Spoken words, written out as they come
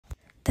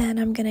Then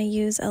I'm going to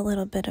use a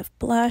little bit of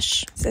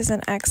blush. This is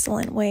an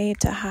excellent way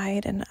to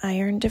hide an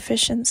iron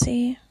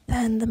deficiency.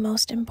 Then the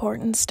most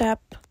important step,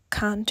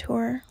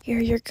 contour. Here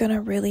you're going to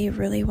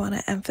really want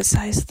to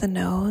emphasize the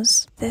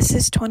nose. This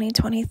is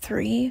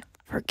 2023.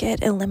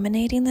 Forget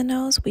eliminating the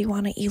nose. We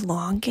want to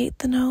elongate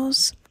the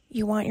nose.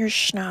 You want your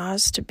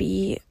schnoz to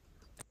be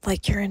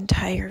like your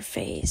entire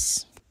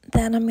face.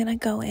 Then I'm going to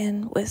go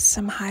in with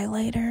some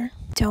highlighter.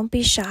 Don't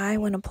be shy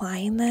when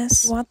applying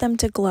this. You want them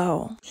to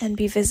glow and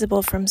be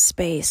visible from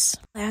space.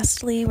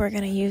 Lastly, we're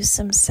going to use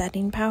some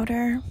setting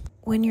powder.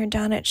 When you're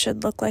done, it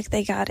should look like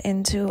they got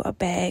into a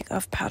bag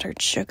of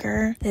powdered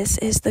sugar. This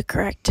is the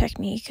correct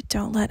technique.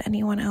 Don't let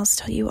anyone else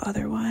tell you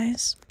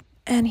otherwise.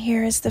 And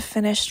here is the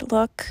finished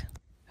look.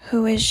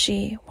 Who is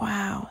she?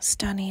 Wow,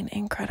 stunning,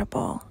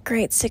 incredible.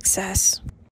 Great success.